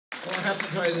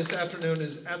tell you, this afternoon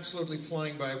is absolutely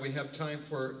flying by. We have time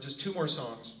for just 2 more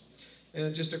songs.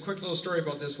 And just a quick little story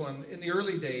about this one. In the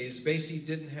early days, Basie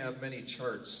didn't have many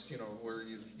charts, you know, where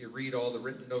you read all the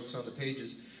written notes on the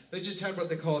pages. They just had what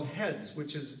they called heads,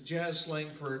 which is jazz slang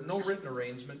for no written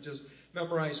arrangement, just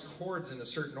memorize chords in a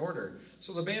certain order.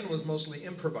 So the band was mostly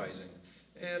improvising.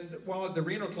 And while at the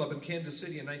Reno Club in Kansas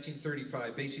City in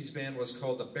 1935, Basie's band was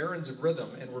called the Barons of Rhythm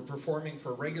and were performing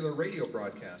for regular radio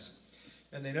broadcasts.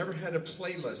 And they never had a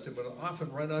playlist and would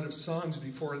often run out of songs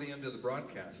before the end of the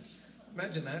broadcast.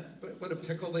 Imagine that. What a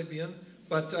pickle they'd be in.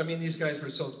 But, I mean, these guys were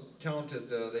so talented,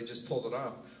 they just pulled it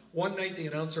off. One night, the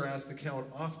announcer asked the Count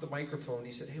off the microphone.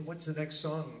 He said, "Hey, what's the next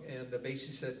song?" And the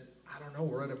Basie said, "I don't know,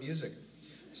 we're out of music."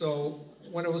 So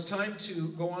when it was time to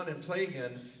go on and play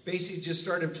again, Basie just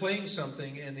started playing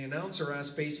something, and the announcer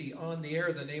asked Basie on the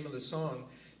air the name of the song.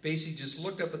 Basie just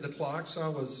looked up at the clock, saw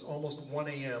it was almost 1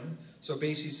 a.m., so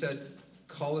Basie said,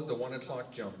 "Call it the 1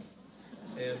 o'clock jump."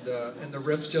 And the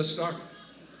riffs just stuck.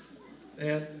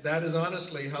 And that is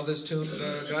honestly how this tune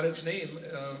got its name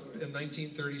in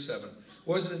 1937. It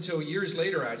wasn't until years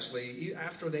later, actually,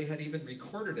 after they had even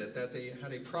recorded it, that they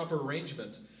had a proper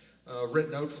arrangement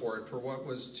written out for it, for what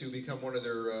was to become one of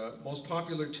their most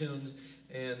popular tunes.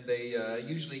 And they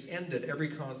usually ended every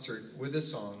concert with this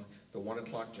song, the 1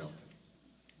 o'clock jump.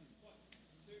 1,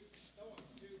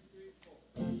 2, 3, 4.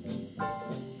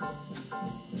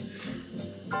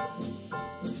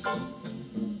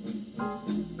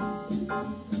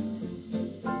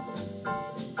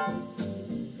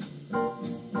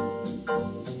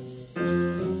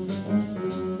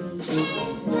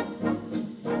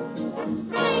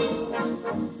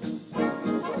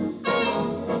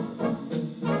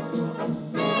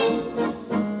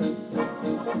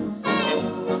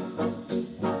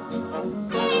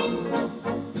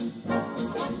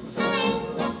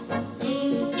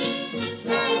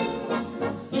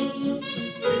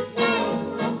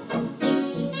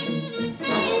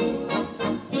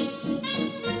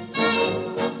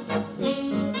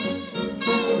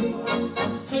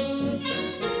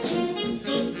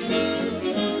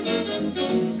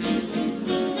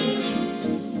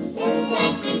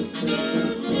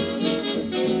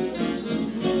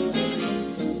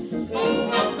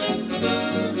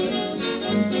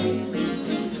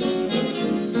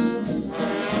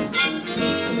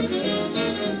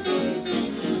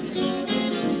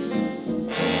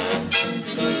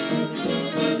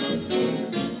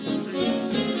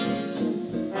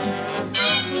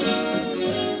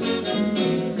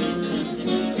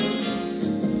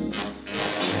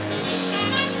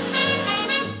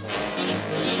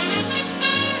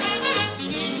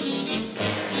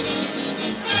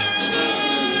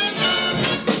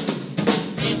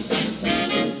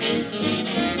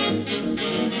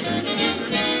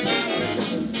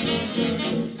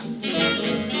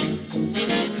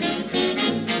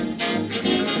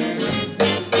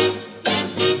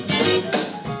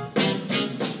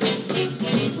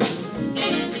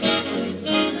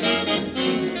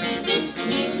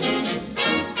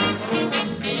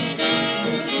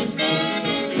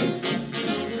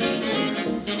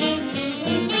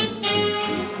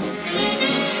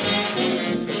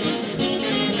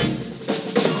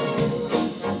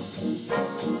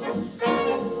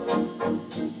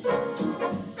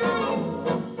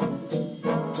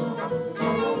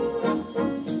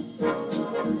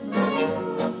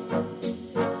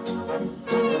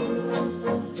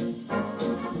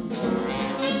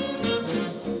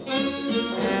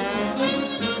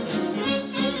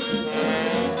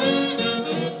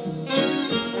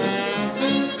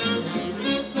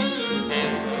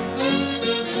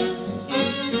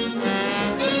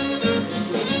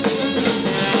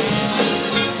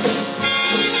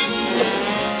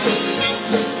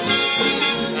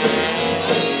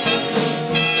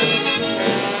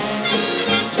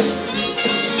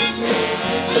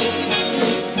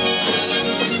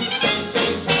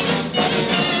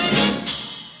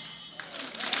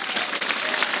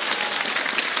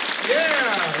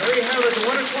 There you have it, the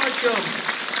 1 o'clock jump.